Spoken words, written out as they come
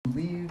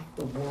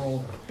the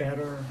world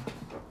better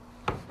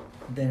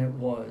than it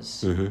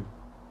was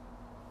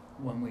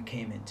when we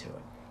came into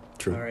it.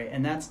 True. All right,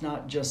 and that's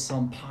not just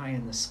some pie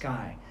in the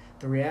sky.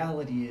 The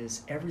reality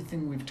is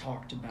everything we've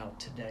talked about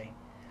today,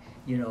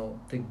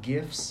 the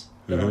gifts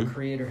that our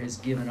Creator has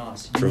given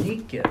us, True.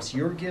 unique gifts.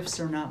 Your gifts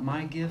are not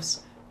my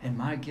gifts, and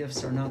my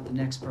gifts are not the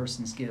next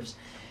person's gifts.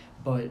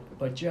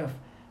 But Jeff,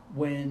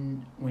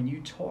 when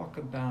you talk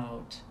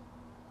about,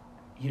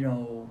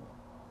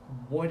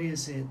 what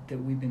is it that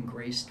we've been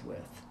graced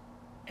with,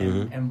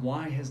 and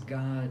why has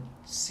God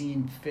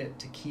seen fit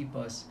to keep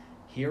us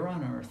here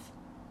on earth,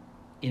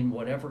 in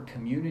whatever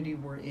community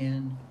we're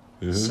in,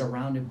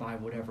 surrounded by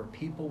whatever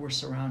people we're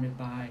surrounded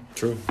by,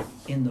 True.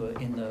 in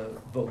the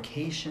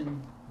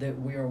vocation that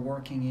we are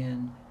working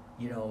in,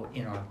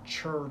 in our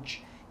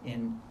church,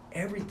 in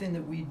everything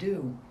that we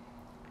do,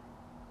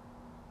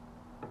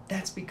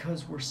 that's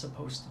because we're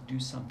supposed to do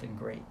something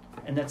great.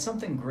 And that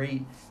something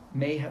great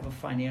may have a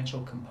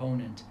financial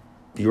component.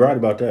 You're right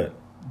about that.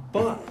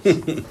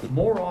 But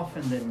more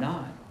often than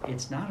not,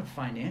 it's not a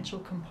financial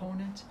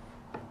component.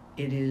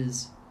 It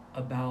is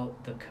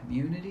about the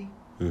community.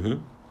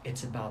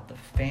 It's about the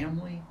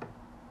family.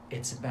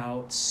 It's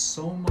about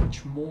so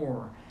much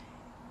more.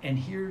 And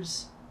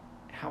here's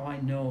how I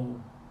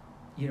know,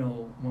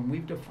 when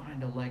we've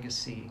defined a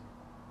legacy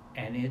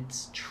and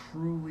it's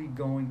truly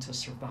going to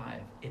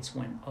survive, it's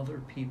when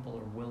other people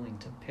are willing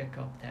to pick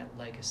up that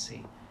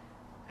legacy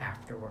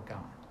after we're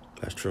gone.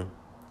 That's true.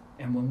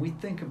 And when we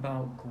think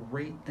about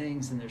great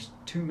things, and there's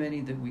too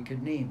many that we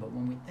could name, but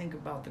when we think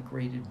about the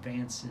great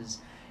advances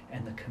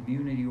and the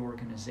community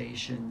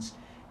organizations,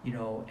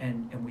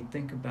 and we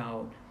think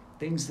about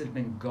things that have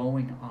been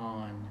going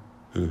on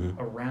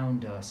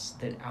around us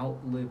that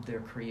outlived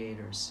their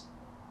creators,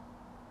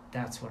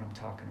 that's what I'm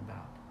talking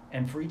about.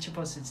 And for each of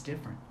us, it's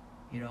different,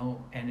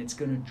 and it's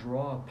going to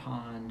draw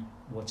upon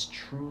what's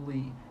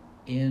truly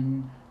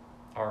in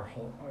our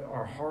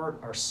heart,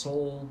 our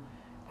soul.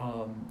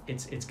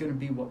 It's going to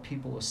be what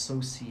people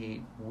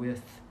associate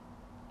with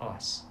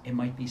us. It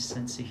might be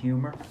sense of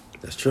humor.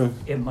 That's true.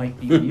 It might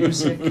be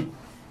music.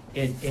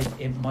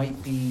 It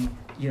might be,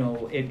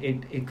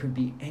 it could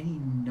be any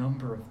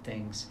number of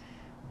things.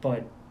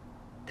 But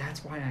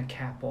that's why I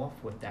cap off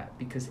with that,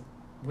 because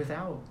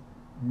without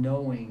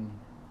knowing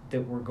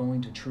that we're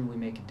going to truly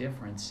make a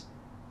difference,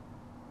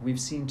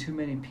 we've seen too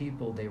many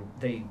people,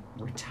 they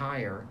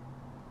retire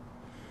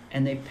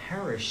and they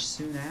perish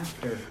soon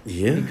after,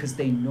 because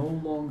they no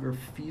longer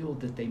feel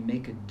that they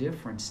make a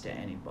difference to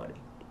anybody.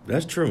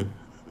 That's true.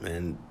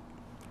 And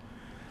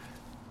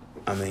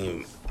I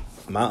mean,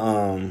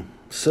 my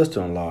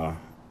sister-in-law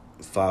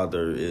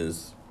father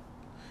is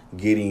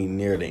getting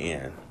near the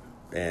end.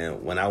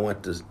 And when I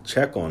went to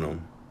check on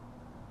him,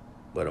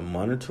 a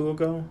month or two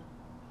ago,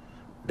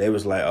 they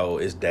was like, oh,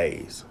 it's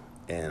days.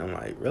 And I'm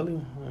like,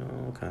 really?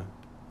 Oh, okay.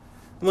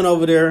 I went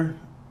over there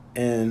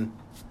and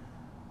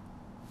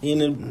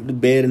in the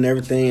bed and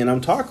everything, and I'm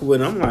talking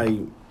with him.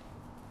 I'm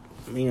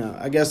like,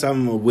 I guess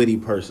I'm a witty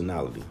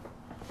personality.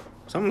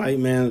 So I'm like,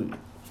 man,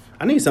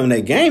 I need some of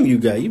that game you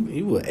got.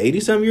 You were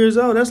 80-something years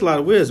old? That's a lot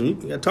of wisdom. You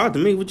got to talk to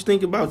me. What you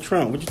think about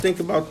Trump? What you think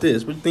about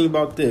this? What you think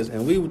about this?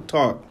 And we would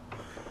talk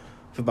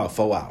for about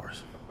 4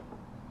 hours.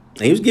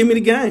 And he was giving me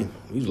the game.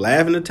 He was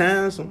laughing at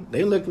times. So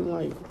they looking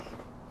like,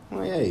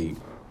 hey,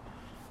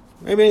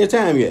 maybe ain't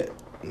time yet.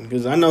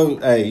 Because I know,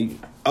 hey,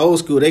 old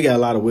school, they got a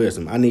lot of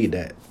wisdom. I need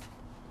that.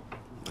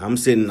 I'm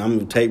going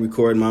to tape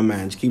recording my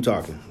mind. Just keep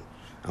talking.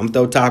 I'm going to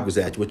throw topics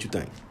at you. What you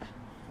think?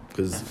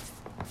 Because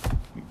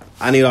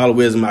I need all the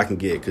wisdom I can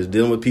get. Because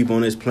dealing with people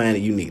on this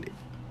planet, you need it.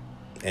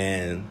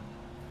 And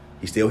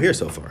he's still here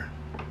so far.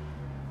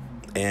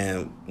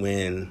 And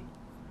when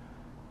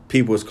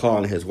people was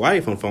calling his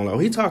wife on the phone, like,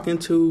 he talking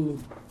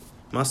to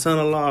my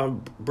son-in-law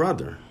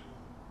brother.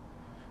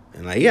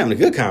 And like, having a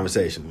good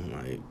conversation.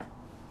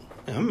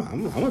 Like, I'm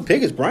going to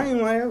pick his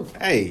brain.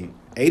 Like, hey,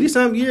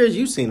 80-something years,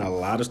 you've seen a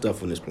lot of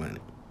stuff on this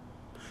planet.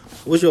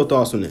 What's your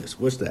thoughts on this?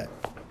 What's that?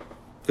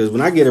 Because when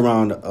I get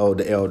around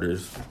the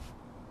elders,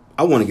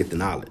 I want to get the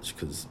knowledge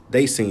because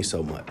they seen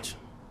so much.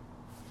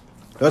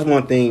 That's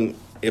one thing.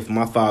 If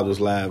my father was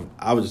alive,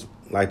 I would just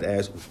like to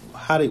ask,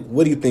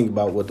 what do you think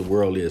about what the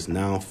world is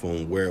now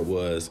from where it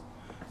was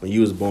when you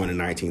was born in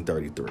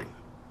 1933?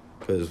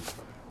 Because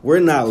we're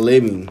not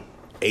living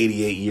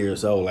 88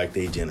 years old like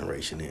their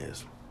generation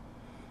is.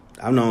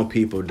 I've known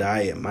people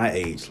die at my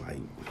age, like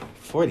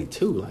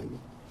 42. Like,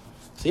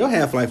 so your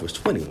half-life was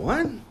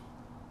 21?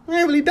 You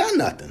ain't really done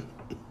nothing.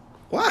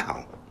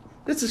 Wow.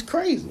 This is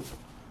crazy.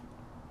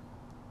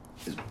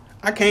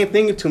 I can't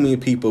think of too many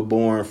people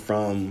born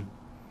from,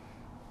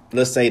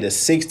 let's say, the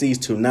 60s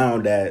to now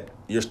that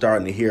you're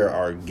starting to hear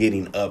are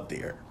getting up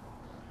there.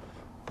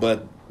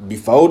 But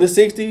before the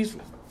 60s,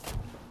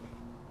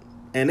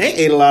 and they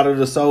ate a lot of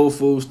the soul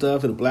food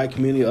stuff in the black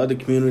community, other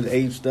communities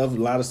ate stuff, a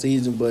lot of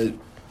season, but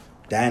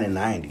died in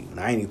 90,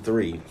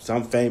 93.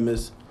 Some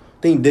famous,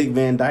 I think Dick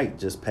Van Dyke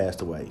just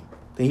passed away.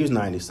 I think he was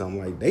 90-something.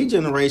 Like, they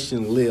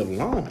generation lived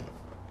long.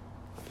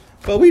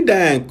 But we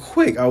dying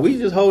quick. Are we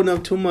just holding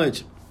up too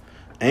much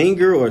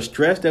anger or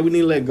stress that we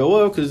need to let go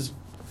of, because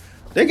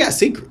they got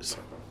secrets.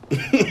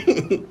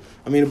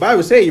 I mean, the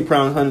Bible says you're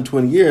promised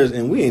 120 years,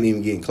 and we ain't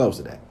even getting close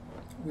to that.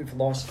 We've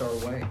lost our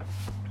way.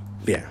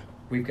 Yeah.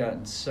 We've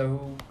gotten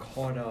so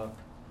caught up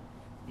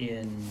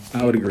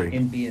I would agree.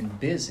 in being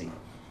busy.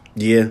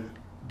 Yeah.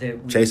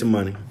 That chasing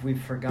money.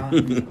 We've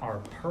forgotten our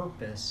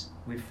purpose.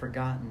 We've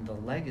forgotten the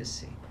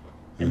legacy.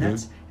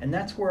 And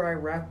that's where I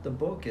wrap the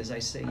book, is I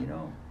say,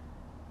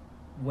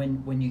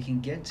 when you can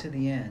get to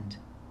the end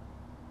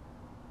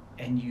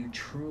and you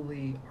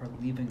truly are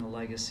leaving a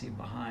legacy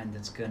behind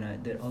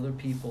that other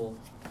people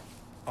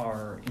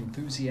are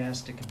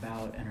enthusiastic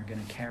about and are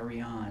gonna carry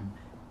on,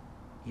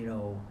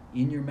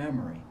 in your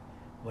memory,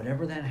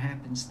 whatever that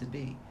happens to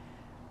be,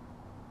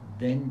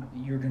 then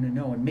you're gonna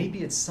know. And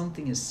maybe it's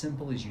something as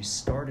simple as you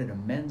started a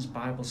men's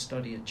Bible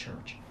study at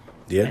church.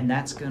 Yeah.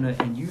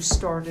 And you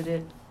started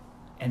it,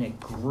 and it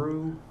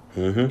grew,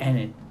 and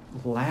it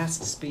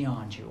lasts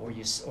beyond you,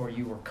 or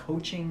you were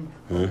coaching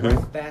a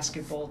rec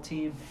basketball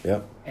team,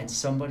 and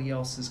somebody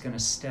else is going to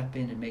step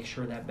in and make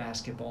sure that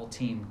basketball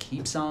team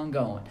keeps on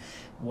going.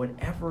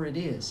 Whatever it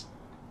is,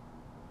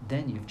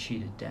 then you've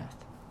cheated death.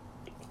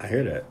 I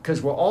hear that.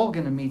 Because we're all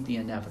going to meet the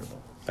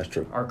inevitable. That's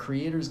true. Our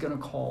Creator's going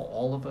to call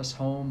all of us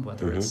home,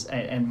 whether it's,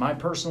 and my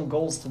personal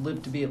goal is to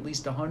live to be at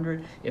least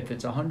 100. If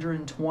it's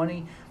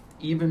 120,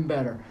 even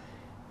better.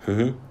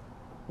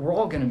 We're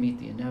all going to meet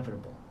the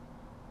inevitable.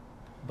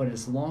 But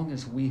as long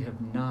as we have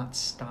not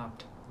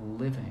stopped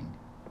living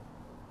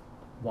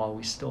while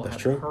we still have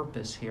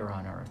purpose here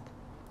on earth,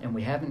 and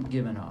we haven't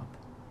given up,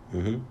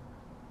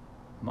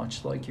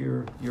 much like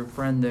your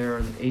friend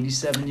there,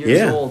 87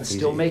 years old,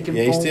 still making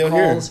phone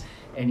calls, here.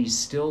 And he's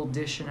still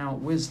dishing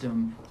out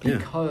wisdom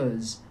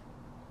because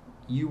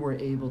you were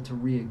able to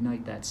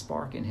reignite that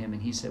spark in him,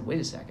 and he said, wait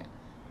a second,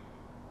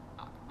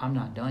 I'm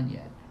not done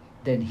yet.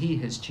 Then he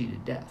has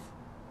cheated death.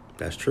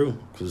 That's true,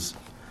 because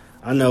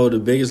I know the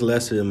biggest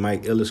lesson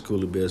Mike Ilitch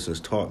School of Business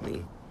taught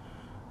me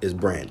is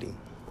branding.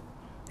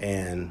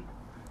 And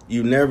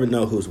you never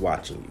know who's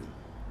watching you.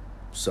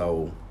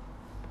 So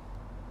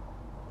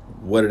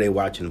what are they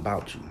watching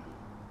about you?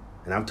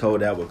 And I'm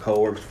told that with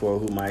coworkers before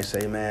who might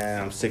say,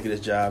 man, I'm sick of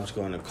this job. I'm just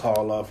going to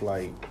call off.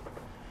 Like,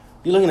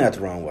 you're looking at it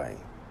the wrong way.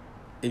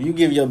 If you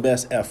give your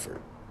best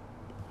effort,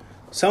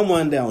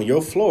 someone down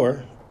your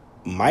floor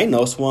might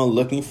know someone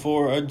looking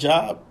for a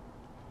job,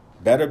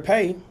 better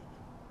pay,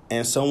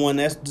 and someone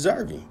that's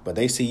deserving. But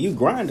they see you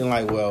grinding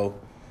like, well,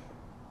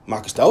 my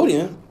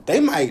custodian, they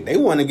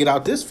want to get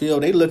out this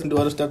field. They looking to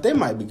other stuff. They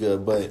might be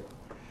good. But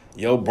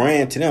your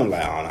brand to them,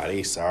 like, oh, no,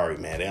 they sorry,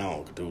 man. They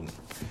don't do,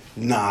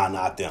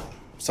 not them.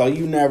 So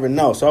you never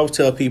know. So I always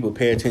tell people,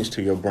 pay attention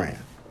to your brand.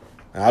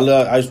 And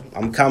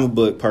I'm a comic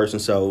book person,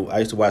 so I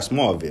used to watch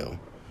Smallville.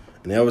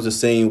 And there was a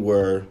scene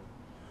where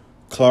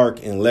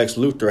Clark and Lex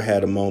Luthor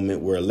had a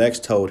moment where Lex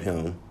told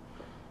him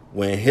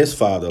when his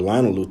father,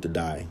 Lionel Luthor,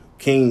 died,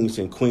 kings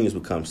and queens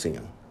would come see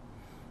him.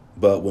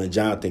 But when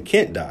Jonathan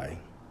Kent died,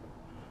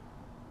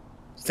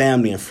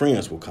 family and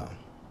friends will come.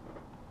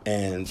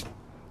 And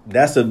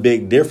that's a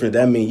big difference.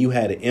 That means you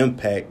had an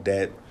impact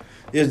that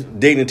there's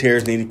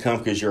dignitaries need to come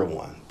because you're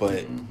one.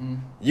 But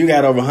you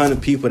got over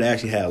 100 people that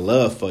actually had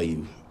love for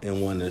you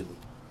and want to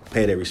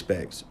pay their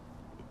respects.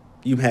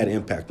 You've had an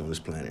impact on this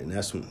planet, and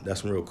that's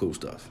some real cool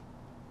stuff.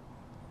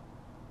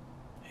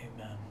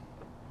 Amen.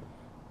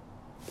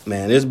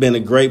 Man, it's been a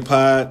great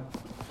pod.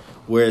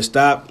 Where it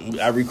stopped,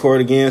 I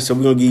record again, so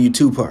we're going to give you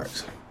 2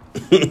 parts.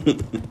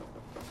 It's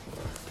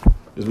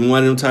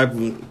one of them type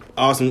of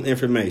awesome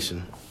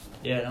information.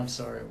 Yeah, and I'm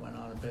sorry it went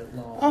on a bit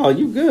long. Oh,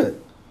 you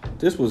good.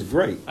 This was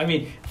great. I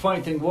mean,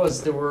 funny thing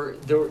was, there were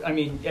I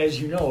mean, as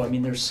you know, I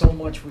mean, there's so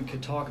much we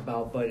could talk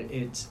about, but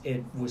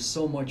it was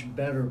so much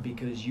better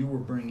because you were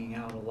bringing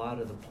out a lot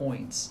of the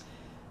points,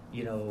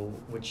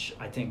 which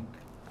I think,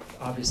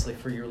 obviously,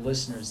 for your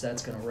listeners,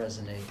 that's going to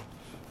resonate.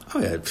 Oh,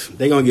 yeah.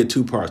 They're going to get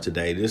 2 parts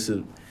today. This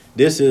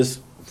is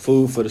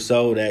food for the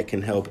soul that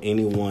can help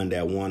anyone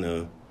that want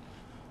to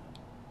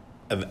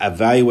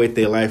evaluate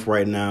their life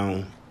right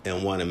now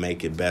and want to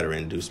make it better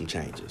and do some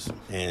changes.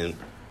 And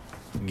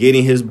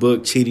getting his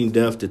book, Cheating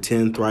Death, the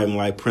 10 Thriving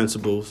Life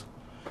Principles,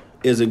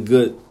 is a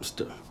good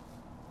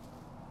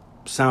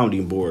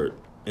sounding board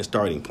and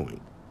starting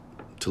point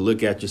to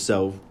look at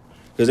yourself.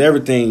 Because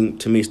everything,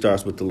 to me,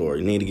 starts with the Lord.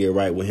 You need to get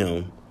right with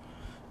him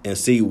and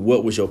see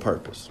what was your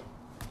purpose.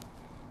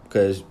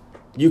 Because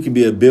you could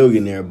be a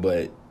billionaire,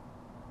 but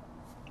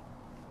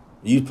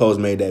you supposed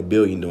to make that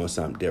billion doing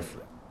something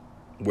different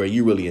where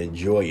you really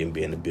enjoy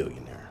being a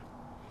billionaire.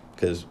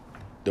 Because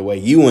the way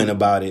you went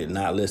about it,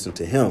 not listening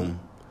to him,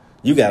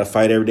 you got to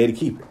fight every day to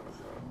keep it.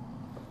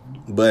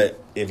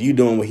 But if you're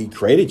doing what he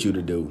created you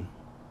to do,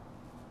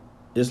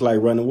 it's like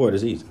running water.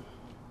 It's easy.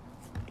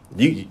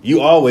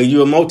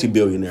 You're a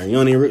multi-billionaire.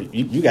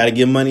 You got to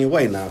give money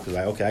away now because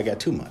okay, I got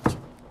too much.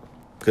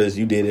 Because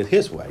you did it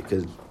his way,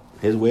 because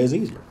his way is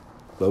easier.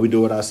 But we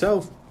do it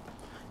ourselves,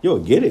 you'll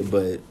get it,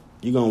 but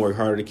you're going to work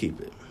harder to keep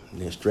it.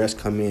 And then stress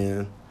come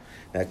in,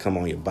 that come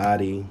on your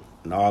body,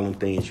 and all them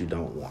things you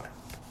don't want.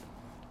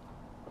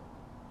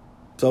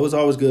 So it's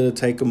always good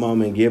to take a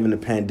moment. Given the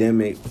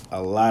pandemic,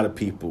 a lot of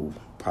people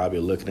probably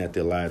are looking at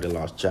their life. They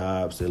lost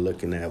jobs. They're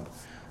looking at,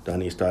 do I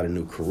need to start a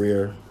new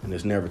career? And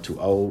it's never too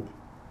old.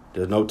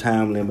 There's no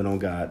time limit on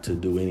God to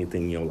do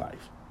anything in your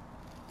life.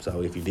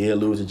 So if you did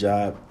lose a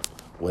job,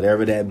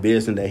 whatever that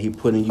business that he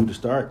put in you to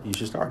start, you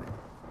should start it.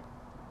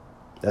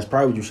 That's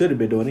probably what you should have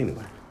been doing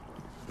anyway.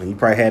 And you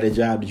probably had a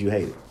job that you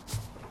hated.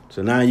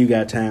 So now you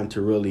got time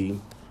to really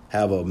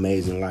have an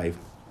amazing life.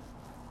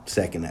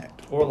 Second act.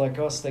 Or like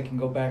us, they can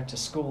go back to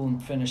school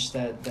and finish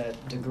that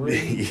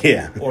degree.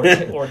 Yeah.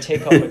 Or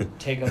take up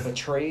a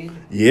trade.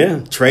 Yeah,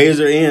 trades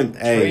are in.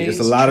 Hey, there's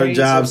a lot of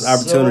jobs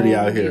opportunity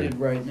out here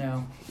right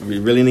now. We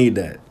really need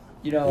that.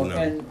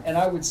 And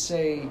I would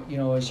say,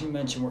 as you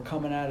mentioned, we're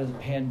coming out of the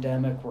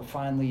pandemic. We're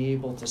finally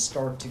able to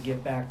start to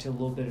get back to a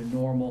little bit of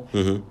normal.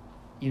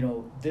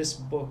 Mm-hmm. This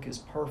book is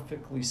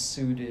perfectly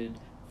suited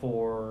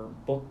for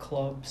book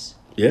clubs.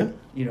 Yeah.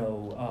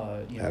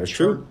 That is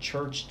true.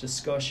 Church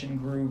discussion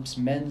groups,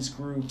 men's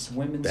groups,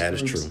 women's groups. That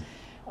is true.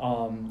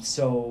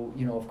 So,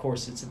 of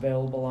course, it's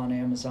available on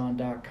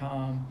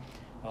Amazon.com.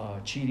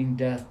 Cheating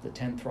Death, The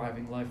 10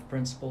 Thriving Life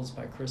Principles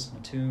by Chris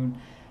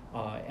Mattoon.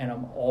 And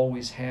I'm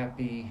always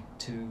happy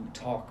to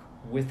talk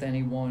with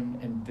anyone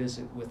and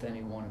visit with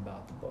anyone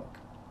about the book.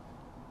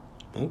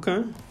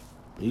 Okay.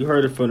 You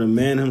heard it from the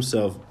man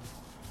himself.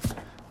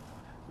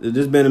 This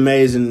has been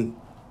amazing.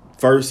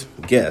 First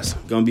guest.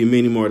 Gonna be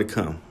many more to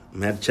come. I'm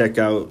gonna have to check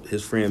out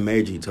his friend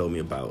Major he told me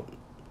about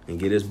and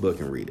get his book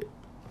and read it.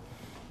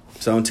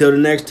 So until the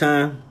next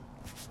time,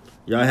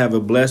 y'all have a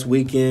blessed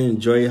weekend.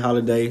 Enjoy your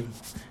holiday.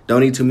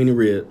 Don't eat too many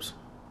ribs.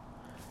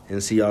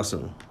 And see y'all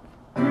soon.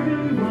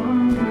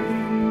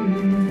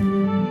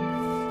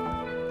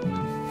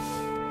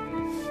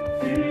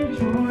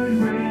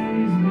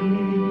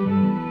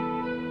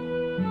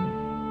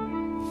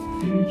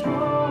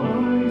 Rejoice